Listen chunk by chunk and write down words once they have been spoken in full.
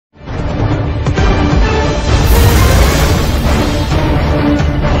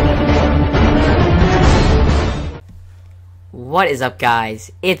What is up, guys?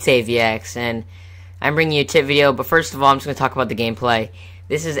 It's AVX, and I'm bringing you a tip video, but first of all, I'm just going to talk about the gameplay.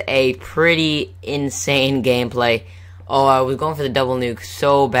 This is a pretty insane gameplay. Oh, I was going for the double nuke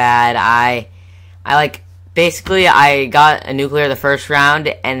so bad. I got a nuclear the first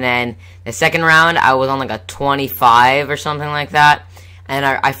round, and then the second round, I was on like a 25 or something like that. And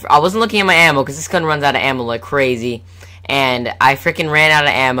I wasn't looking at my ammo, because this gun runs out of ammo like crazy. And I freaking ran out of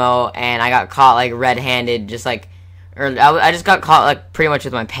ammo, and I got caught like red-handed, I just got caught like pretty much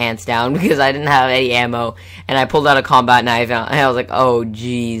with my pants down because I didn't have any ammo, and I pulled out a combat knife, and I was like, oh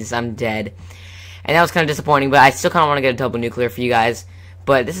jeez, I'm dead. And that was kind of disappointing, but I still kind of want to get a double nuclear for you guys.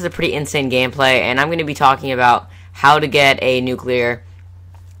 But this is a pretty insane gameplay, and I'm going to be talking about how to get a nuclear.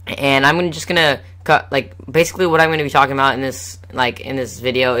 And I'm just going to cut, basically what I'm going to be talking about in this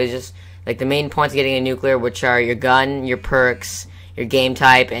video is just like the main points of getting a nuclear, which are your gun, your perks, your game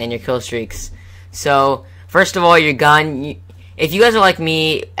type, and your kill streaks. So first of all, your gun. If you guys are like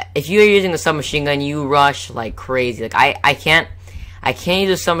me, if you are using a submachine gun, you rush like crazy. Like I can't use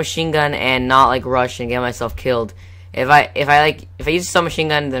a submachine gun and not like rush and get myself killed. If I use a submachine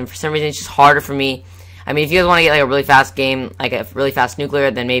gun, then for some reason it's just harder for me. I mean, if you guys want to get like a really fast game, like a really fast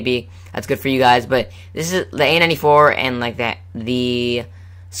nuclear, then maybe that's good for you guys. But this is the A94 and like the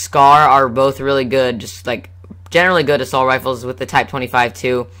Scar are both really good, just like generally good assault rifles with the Type 25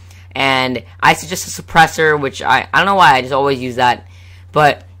 too. And I suggest a suppressor, which I don't know why, I just always use that.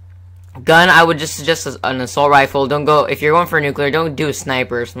 But gun, I would just suggest an assault rifle. Don't go, if you're going for a nuclear, don't do a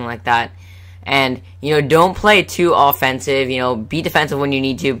sniper or something like that. And, don't play too offensive, be defensive when you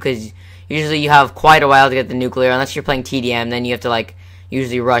need to, because usually you have quite a while to get the nuclear, unless you're playing TDM, then you have to,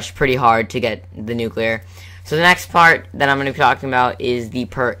 usually rush pretty hard to get the nuclear. So the next part that I'm going to be talking about is the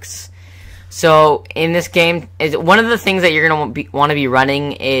perks. So in this game, one of the things that you're going to want to be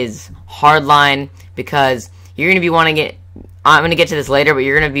running is hardline, because you're going to be wanting it. I'm going to get to this later, but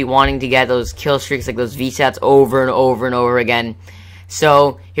you're going to be wanting to get those kill streaks, like those VSATs, over and over and over again.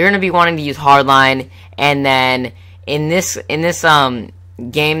 So you're going to be wanting to use hardline, and then in this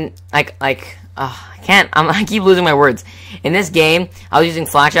game, I keep losing my words. In this game, I was using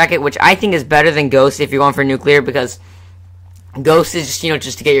Flak Jacket, which I think is better than Ghost if you're going for nuclear, because Ghost is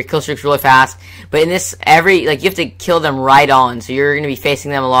just to get your kill streaks really fast. But in this, you have to kill them right on, so you're going to be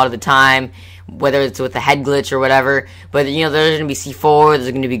facing them a lot of the time, whether it's with the head glitch or whatever. But there's going to be C4,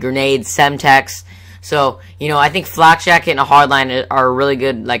 there's going to be grenades, Semtex. So I think Flak Jacket and a hardline are really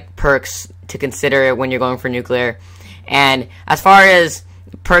good perks to consider when you're going for nuclear. And as far as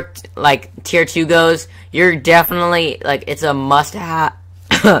perk tier 2 goes, you're definitely it's a must have.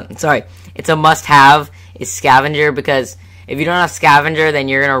 Sorry, it's a must have is Scavenger, because if you don't have Scavenger, then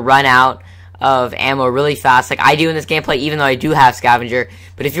you're gonna run out of ammo really fast, like I do in this gameplay, even though I do have Scavenger.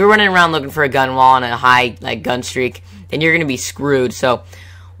 But if you're running around looking for a gun while on a high gun streak, then you're gonna be screwed. So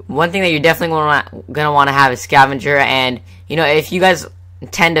one thing that you're definitely gonna want to have is Scavenger. And if you guys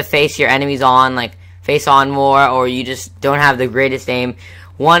tend to face your enemies on face on more, or you just don't have the greatest aim,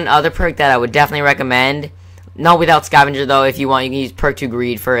 one other perk that I would definitely recommend, not without Scavenger though, if you want, you can use perk 2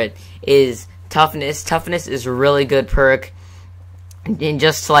 greed for it, is Toughness. Toughness is a really good perk, and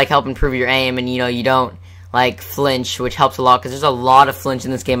just to help improve your aim, and you don't flinch, which helps a lot, because there's a lot of flinch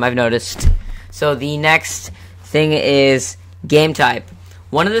in this game, I've noticed. So the next thing is game type.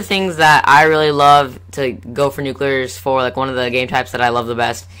 One of the things that I really love to go for nuclears for, one of the game types that I love the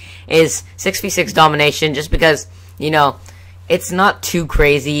best, is 6v6 domination, just because it's not too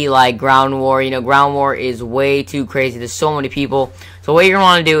crazy like ground war. Ground war is way too crazy. There's so many people. So what you're going to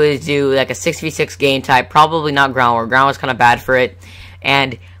want to do is do a 6v6 game type. Probably not ground war. Ground war is kind of bad for it.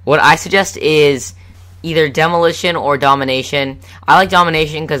 And what I suggest is either demolition or domination. I like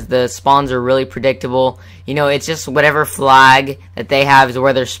domination because the spawns are really predictable. It's just whatever flag that they have is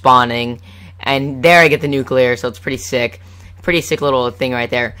where they're spawning. And there I get the nuclear, so it's pretty sick. Pretty sick little thing right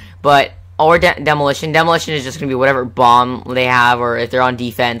there. But or demolition. Demolition is just going to be whatever bomb they have, or if they're on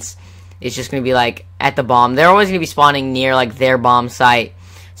defense, it's just going to be at the bomb. They're always going to be spawning near their bomb site.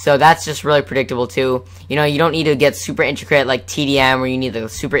 So that's just really predictable too. You don't need to get super intricate like TDM, where you need the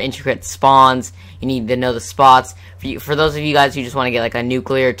super intricate spawns. You need to know the spots. For those of you guys who just want to get a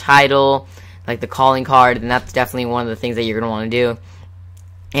nuclear title, the calling card, then that's definitely one of the things that you're going to want to do.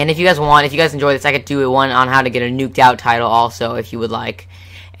 And if you guys enjoy this, I could do one on how to get a nuked out title also, if you would like.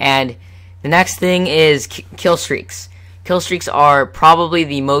 And the next thing is kill streaks. Kill streaks are probably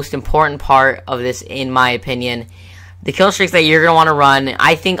the most important part of this, in my opinion. The kill streaks that you're going to want to run,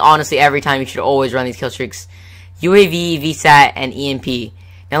 I think honestly every time you should always run these kill streaks: UAV, VSAT, and EMP.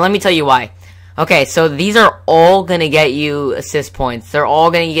 Now let me tell you why. Okay, so these are all going to get you assist points. They're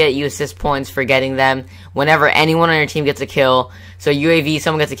all going to get you assist points for getting them whenever anyone on your team gets a kill. So UAV,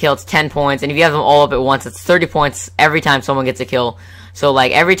 someone gets a kill, it's 10 points. And if you have them all up at once, it's 30 points every time someone gets a kill. So,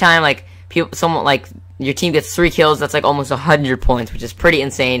 like, every time, like, someone, like, your team gets 3 kills, that's, like, almost 100 points, which is pretty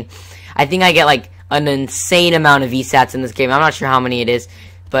insane. I think I get, like, an insane amount of VSATs in this game. I'm not sure how many it is,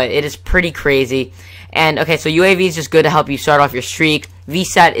 but it is pretty crazy. And, okay, so UAV is just good to help you start off your streak.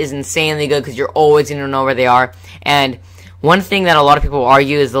 VSAT is insanely good because you're always going to know where they are. And one thing that a lot of people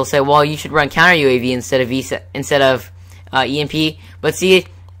argue is they'll say, well, you should run counter UAV instead of VSAT, instead of EMP. But see,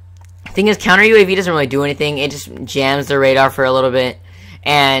 the thing is, counter UAV doesn't really do anything. It just jams the radar for a little bit.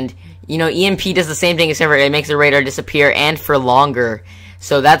 And, you know, EMP does the same thing, except for it makes the radar disappear and for longer.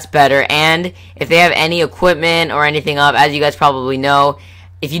 So that's better. And if they have any equipment or anything up, as you guys probably know,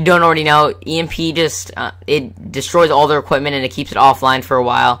 if you don't already know, EMP just, it destroys all their equipment and it keeps it offline for a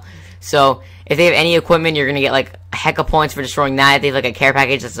while. So, if they have any equipment, you're going to get, like, a heck of points for destroying that. If they have, like, a care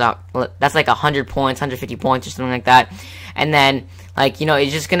package, that's like 100 points, 150 points or something like that. And then, like, you know,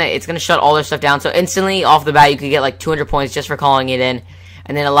 it's going to shut all their stuff down. So, instantly, off the bat, you could get, like, 200 points just for calling it in.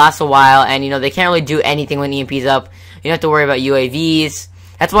 And then it lasts a while, and, you know, they can't really do anything when EMP's up. You don't have to worry about UAVs.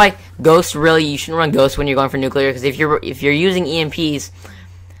 That's why Ghost, really, you shouldn't run Ghost when you're going for nuclear, because if you're using EMPs,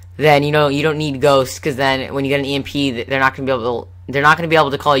 then, you know, you don't need Ghosts, because then when you get an EMP, they're not going to be able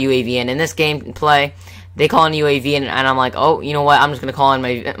to call UAV in. In this gameplay, they call in UAV in, and I'm like, oh, you know what, I'm just going to call in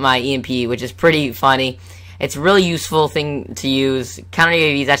my EMP, which is pretty funny. It's a really useful thing to use. Counter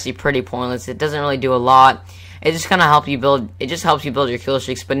UAV is actually pretty pointless. It doesn't really do a lot. It just kind of helps you build your kill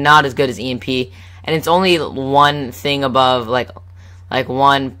streaks, but not as good as EMP. And it's only one thing above, like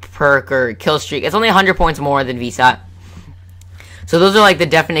one perk or kill streak. It's only 100 points more than VSAT. So those are like the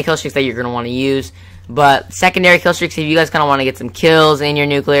definite kill streaks that you're going to want to use. But secondary kill streaks, if you guys kind of want to get some kills in your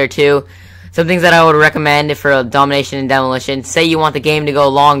nuclear too, some things that I would recommend for domination and demolition. Say you want the game to go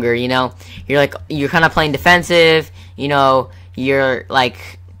longer, you know, you're kind of playing defensive, you know, you're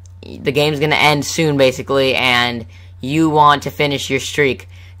like, the game's going to end soon basically, and you want to finish your streak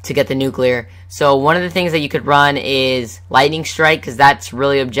to get the nuclear. So one of the things that you could run is lightning strike, because that's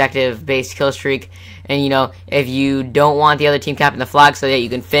really objective based kill streak. And, you know, if you don't want the other team capping the flag so that you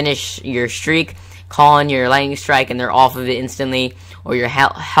can finish your streak, call in your lightning strike and they're off of it instantly. Or your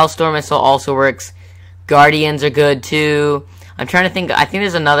Hellstorm missile also works. Guardians are good too. I'm trying to think. I think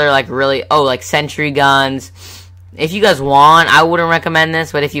there's another like really, like sentry guns. If you guys want, I wouldn't recommend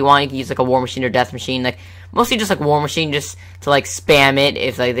this, but if you want, you can use like a war machine or death machine. Like mostly just like war machine, just to like spam it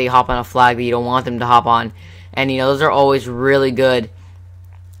if like they hop on a flag that you don't want them to hop on. And, you know, those are always really good.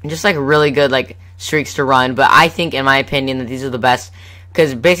 Just like really good like streaks to run. But I think, in my opinion, that these are the best,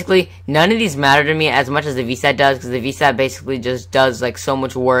 because basically none of these matter to me as much as the VSAT does, because the VSAT basically just does like so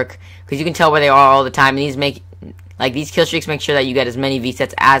much work, because you can tell where they are all the time, and these kill streaks make sure that you get as many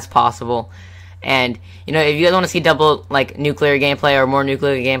VSATs as possible. And, you know, if you guys want to see double like nuclear gameplay or more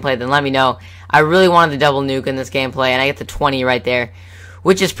nuclear gameplay, then let me know. I really wanted the double nuke in this gameplay, and I get the 20 right there,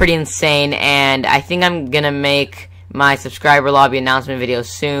 which is pretty insane. And I think I'm gonna make my subscriber lobby announcement video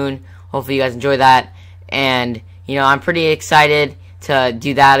soon. Hopefully you guys enjoy that. And, you know, I'm pretty excited to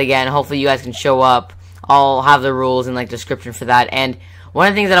do that again. Hopefully you guys can show up. I'll have the rules in like description for that. And one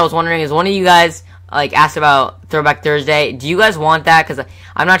of the things that I was wondering is, one of you guys like asked about Throwback Thursday. Do you guys want that? Because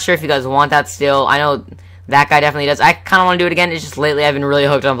I'm not sure if you guys want that still. I know that guy definitely does. I kind of want to do it again. It's just lately I've been really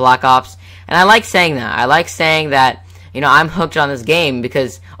hooked on Black Ops, and I like saying that. I like saying that, you know, I'm hooked on this game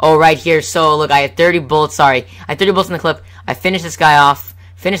because, right here, so look, I had 30 bullets, I had 30 bullets in the clip. I finished this guy off,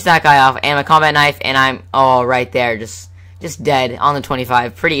 finished that guy off, and my combat knife, and I'm, right there, just dead on the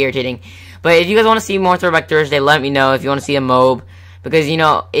 25. Pretty irritating. But if you guys want to see more Throwback Thursday, let me know if you want to see a MOAB, because, you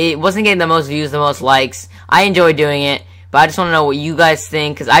know, it wasn't getting the most views, the most likes. I enjoy doing it, but I just want to know what you guys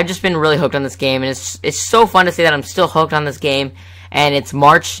think, because I've just been really hooked on this game, and it's so fun to say that I'm still hooked on this game, and it's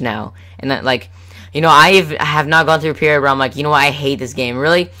March now, and that, like, you know, I have not gone through a period where I'm like, you know what, I hate this game.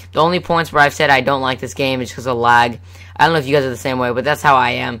 Really, the only points where I've said I don't like this game is because of lag. I don't know if you guys are the same way, but that's how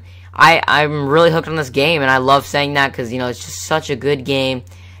I am. I'm really hooked on this game, and I love saying that because, you know, it's just such a good game,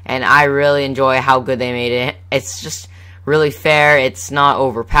 and I really enjoy how good they made it. It's just really fair. It's not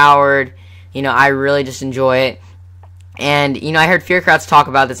overpowered. You know, I really just enjoy it. And, you know, I heard Fearcrowds talk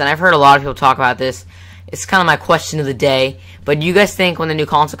about this, and I've heard a lot of people talk about this. It's kind of my question of the day. But do you guys think when the new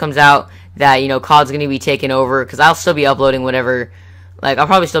console comes out that, you know, COD's going to be taken over? Because I'll still be uploading whatever. Like, I'll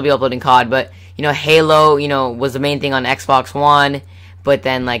probably still be uploading COD. But, you know, Halo, you know, was the main thing on Xbox One. But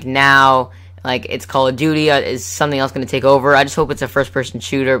then, like, now, like, it's Call of Duty is something else going to take over. I just hope it's a first-person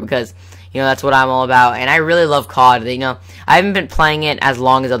shooter because, You know, that's what I'm all about. And I really love COD. You know, I haven't been playing it as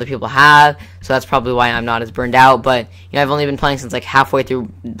long as other people have, so that's probably why I'm not as burned out. But, you know, I've only been playing since, like, halfway through,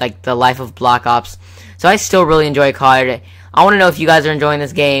 like, the life of Black Ops. So I still really enjoy COD. I want to know if you guys are enjoying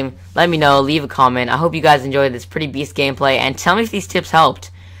this game. Let me know. Leave a comment. I hope you guys enjoyed this pretty beast gameplay. And tell me if these tips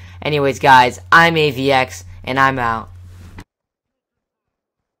helped. Anyways, guys, I'm AVX, and I'm out.